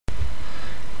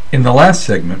In the last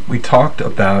segment, we talked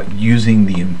about using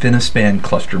the InfiniSpan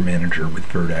cluster manager with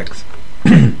Vert.x.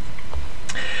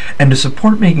 And to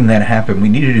support making that happen, we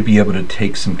needed to be able to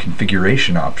take some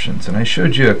configuration options. And I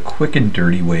showed you a quick and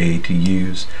dirty way to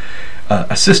use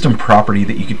a system property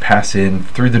that you could pass in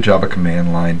through the Java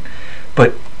command line.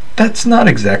 But that's not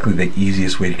exactly the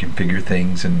easiest way to configure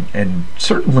things, and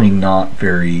certainly not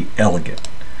very elegant.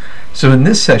 So in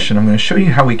this session, I'm going to show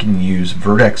you how we can use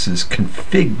Vert.x's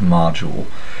config module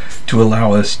to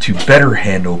allow us to better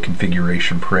handle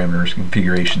configuration parameters,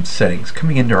 configuration settings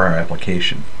coming into our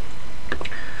application.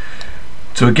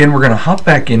 So again, we're going to hop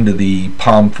back into the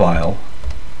POM file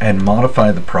and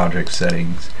modify the project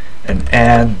settings and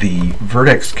add the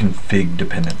Vert.x config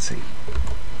dependency.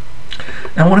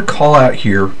 Now I want to call out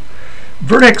here,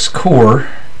 Vert.x core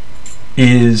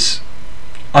is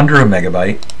under a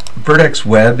megabyte. Vert.x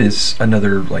web is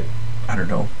another, like, I don't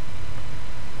know,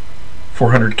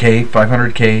 400K,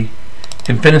 500K.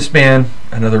 InfiniSpan,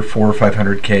 another 400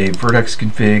 or 500K. Vert.x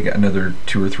config, another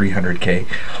 200 or 300K.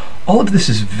 All of this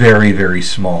is very, very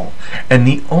small. And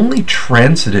the only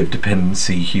transitive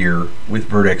dependency here with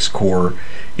Vert.x core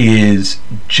is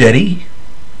Netty,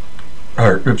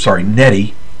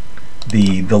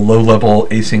 the low-level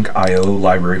async I/O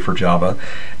library for Java,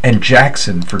 and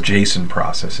Jackson for JSON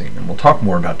processing. And we'll talk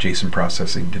more about JSON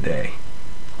processing today.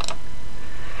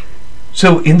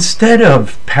 So instead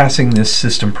of passing this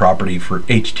system property for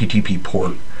HTTP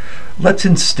port, let's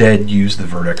instead use the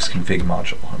Vert.x config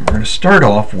module. And we're going to start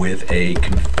off with a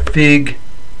config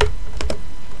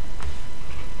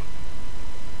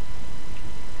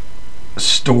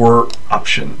store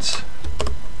options.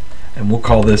 And we'll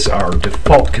call this our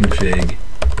default config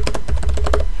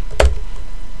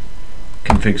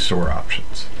store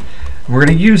options. And we're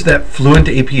going to use that Fluent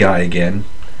API again.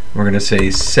 We're going to say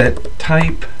set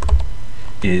type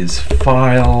is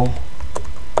file,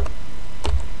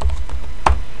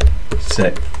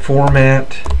 set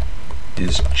format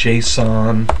is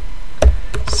JSON,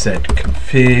 set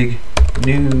config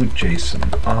new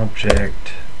JSON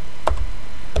object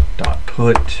dot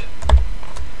put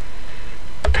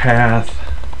path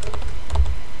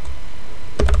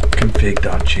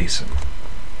config.json.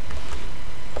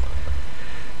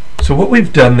 So what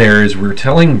we've done there is we're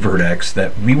telling Vert.x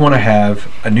that we want to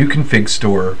have a new config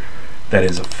store that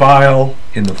is a file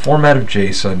in the format of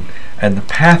JSON, and the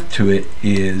path to it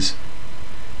is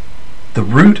the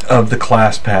root of the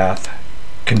class path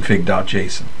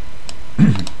config.json.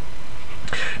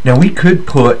 Now we could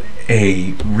put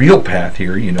a real path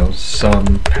here, you know,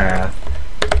 some path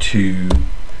to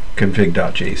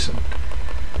config.json.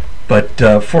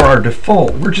 But for our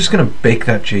default, we're just going to bake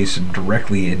that JSON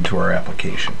directly into our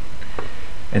application.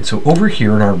 And so over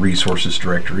here in our resources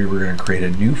directory, we're going to create a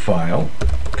new file,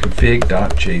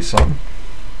 config.json,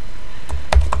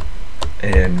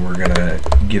 and we're going to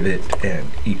give it an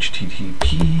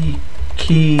HTTP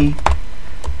key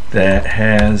that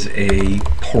has a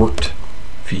port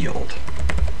field.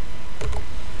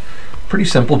 Pretty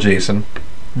simple JSON,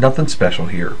 nothing special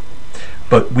here.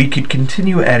 But we could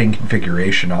continue adding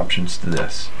configuration options to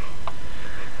this.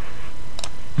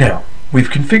 Now, we've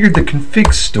configured the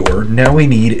config store. Now we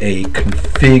need a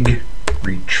config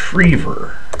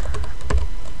retriever.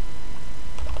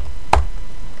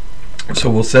 So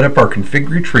we'll set up our config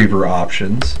retriever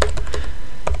options.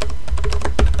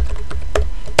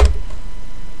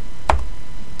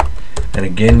 And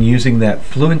again, using that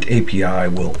Fluent API,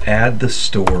 we'll add the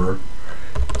store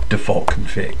default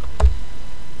config.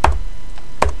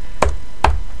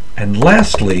 And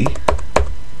lastly,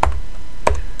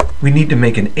 we need to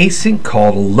make an async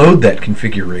call to load that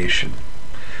configuration.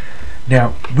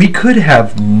 Now, we could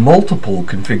have multiple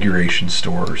configuration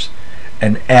stores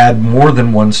and add more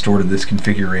than one store to this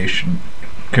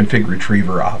config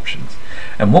retriever options.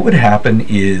 And what would happen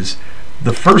is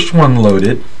the first one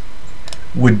loaded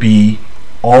would be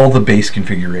all the base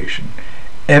configuration.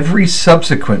 Every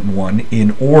subsequent one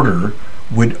in order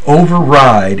would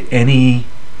override any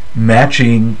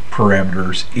matching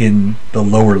parameters in the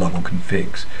lower level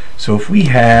configs. So if we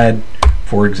had,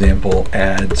 for example,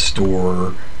 add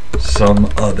store some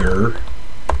other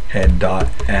and dot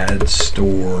add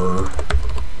store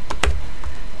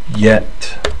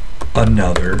yet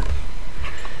another,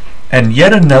 and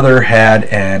yet another had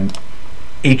an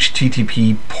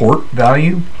HTTP port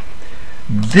value,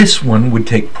 this one would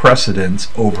take precedence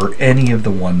over any of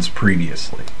the ones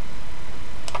previously.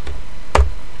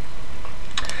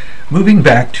 Moving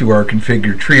back to our config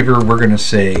retriever, we're going to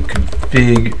say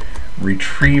config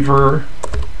retriever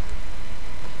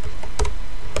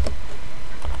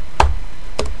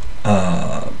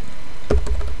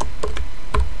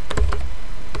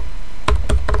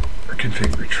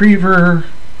config retriever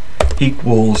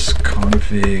equals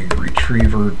config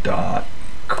retriever dot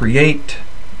create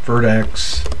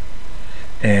Vert.x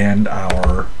and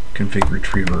our config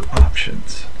retriever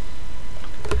options.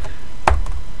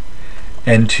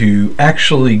 And to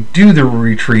actually do the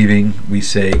retrieving, we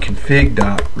say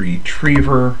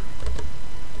config.retriever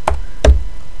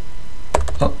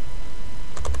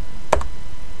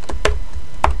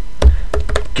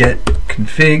get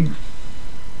config,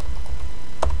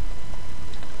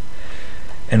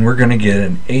 and we're going to get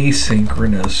an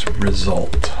asynchronous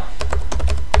result.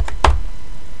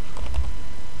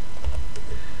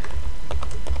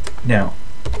 Now,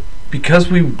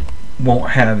 because we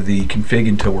won't have the config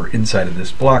until we're inside of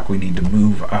this block, we need to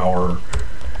move our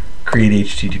create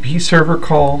HTTP server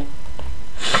call,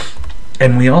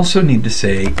 and we also need to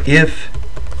say if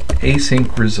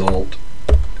async result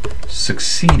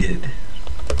succeeded,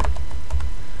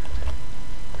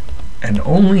 and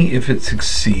only if it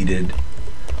succeeded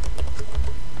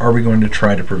are we going to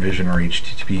try to provision our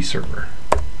HTTP server.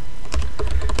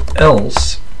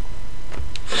 Else,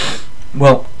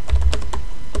 well,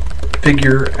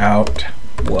 figure out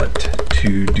what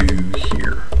to do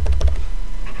here.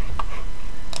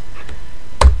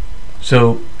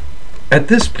 So at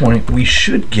this point we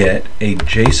should get a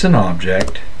JSON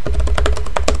object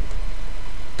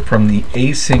from the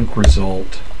async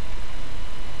result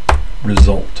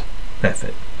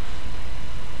method,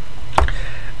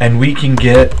 and we can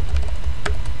get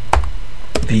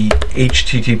the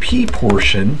HTTP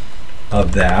portion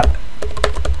of that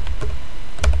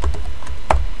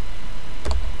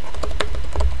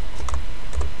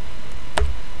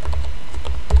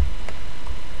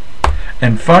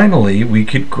and finally we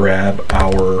could grab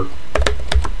our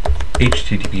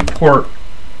HTTP port,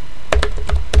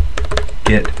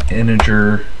 get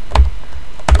integer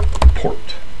port.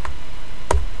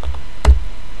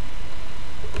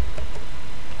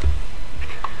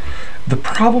 The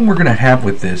problem we're going to have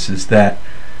with this is that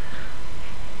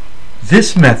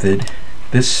this method,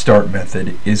 this start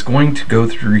method, is going to go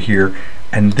through here,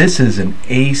 and this is an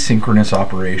asynchronous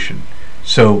operation.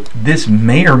 So this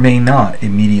may or may not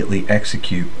immediately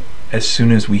execute as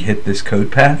soon as we hit this code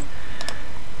path.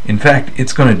 In fact,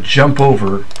 it's going to jump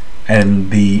over, and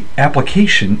the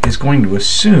application is going to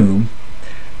assume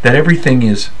that everything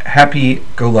is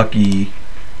happy-go-lucky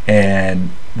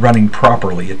and running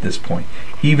properly at this point,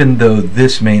 even though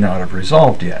this may not have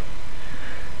resolved yet.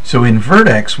 So in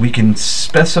Vert.x we can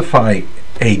specify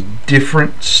a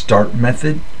different start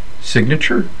method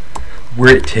signature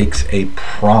where it takes a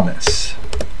promise.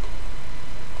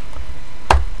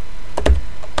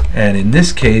 And in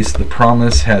this case the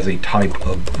promise has a type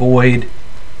of void.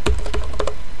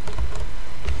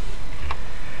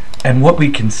 And what we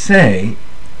can say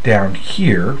down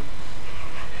here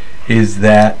is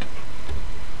that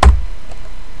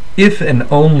if and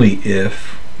only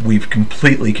if we've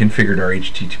completely configured our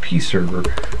HTTP server,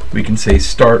 we can say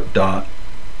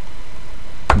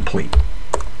start.complete.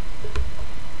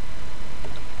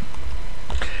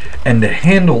 And to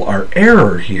handle our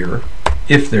error here,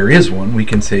 if there is one, we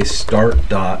can say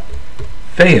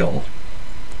start.fail,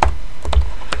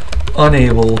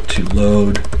 unable to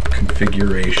load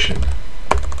configuration,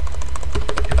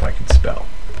 if I can spell.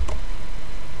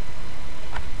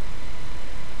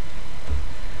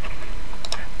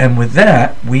 And with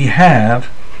that, we have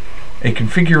a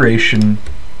configuration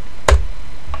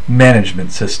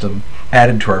management system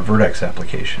added to our Vert.x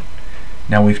application.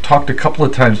 Now, we've talked a couple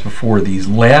of times before, these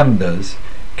lambdas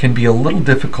can be a little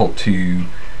difficult to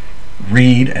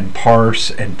read and parse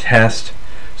and test.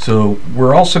 So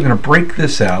we're also going to break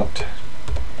this out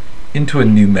into a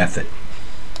new method.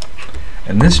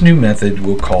 And this new method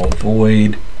we'll call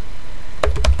void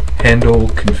handle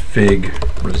config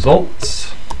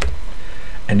results.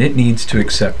 And it needs to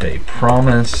accept a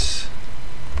promise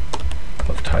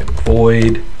of type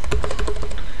void,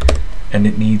 and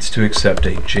it needs to accept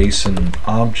a JSON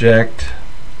object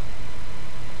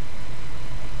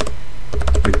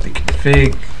with the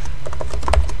config,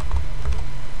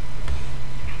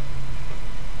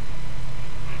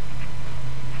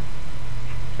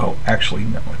 oh, actually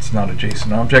no, it's not a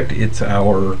JSON object, it's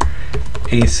our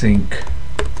async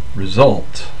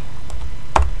result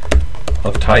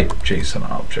of type JSON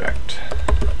object.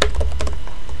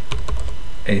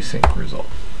 Async result.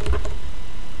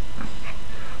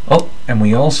 Oh, and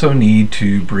we also need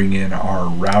to bring in our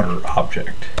router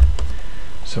object.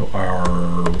 So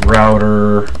our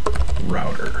router.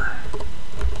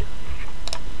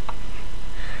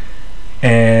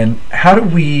 And how do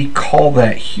we call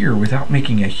that here without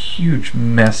making a huge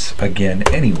mess again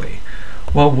anyway?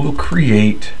 Well, we'll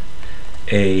create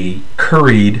a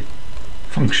curried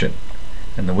function.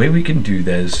 And the way we can do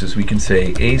this is we can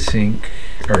say async,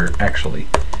 or actually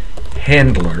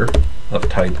handler of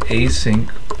type async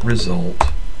result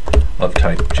of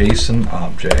type JSON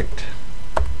object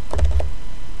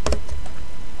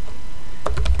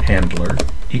handler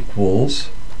equals,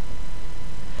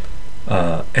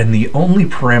 and the only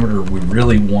parameter we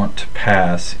really want to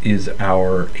pass is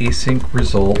our async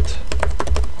result,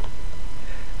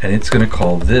 and it's going to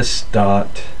call this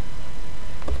dot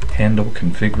handle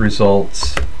config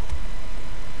results,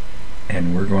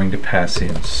 and we're going to pass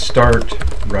in start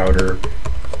router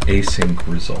async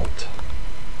result.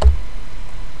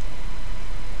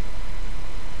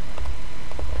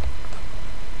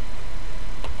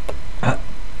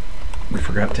 We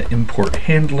forgot to import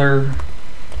handler,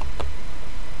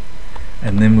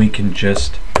 and then we can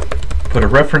just put a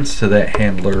reference to that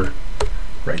handler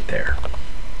right there.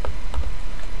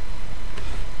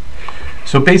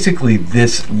 So basically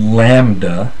this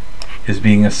lambda is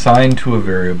being assigned to a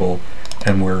variable,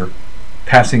 and we're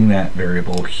passing that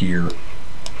variable here.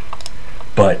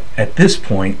 But at this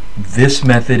point, this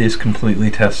method is completely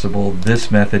testable,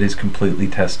 this method is completely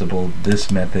testable,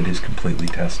 this method is completely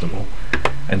testable,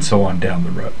 and so on down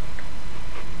the road.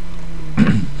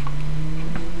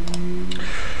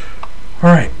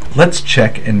 Alright, let's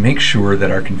check and make sure that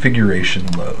our configuration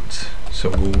loads. So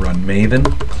we'll run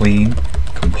maven, clean,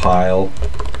 compile,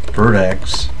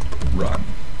 Vert.x, run.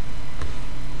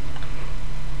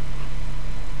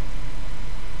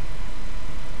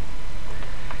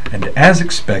 And as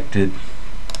expected,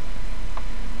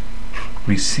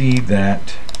 we see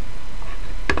that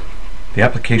the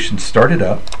application started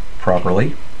up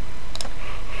properly,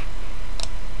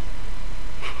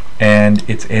 and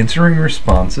it's answering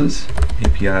responses.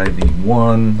 API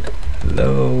v1,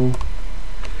 hello.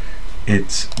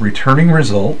 It's returning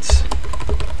results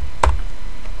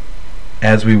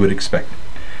as we would expect.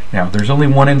 Now, there's only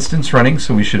one instance running,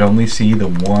 so we should only see the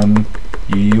one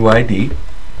UUID.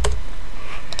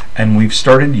 And we've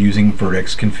started using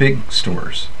Vert.x config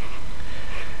stores.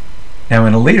 Now,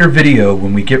 in a later video,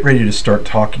 when we get ready to start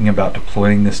talking about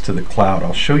deploying this to the cloud,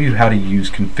 I'll show you how to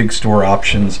use config store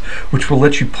options, which will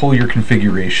let you pull your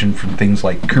configuration from things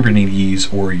like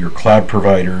Kubernetes or your cloud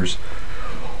providers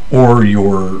or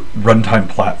your runtime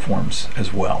platforms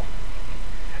as well.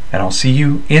 And I'll see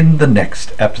you in the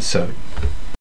next episode.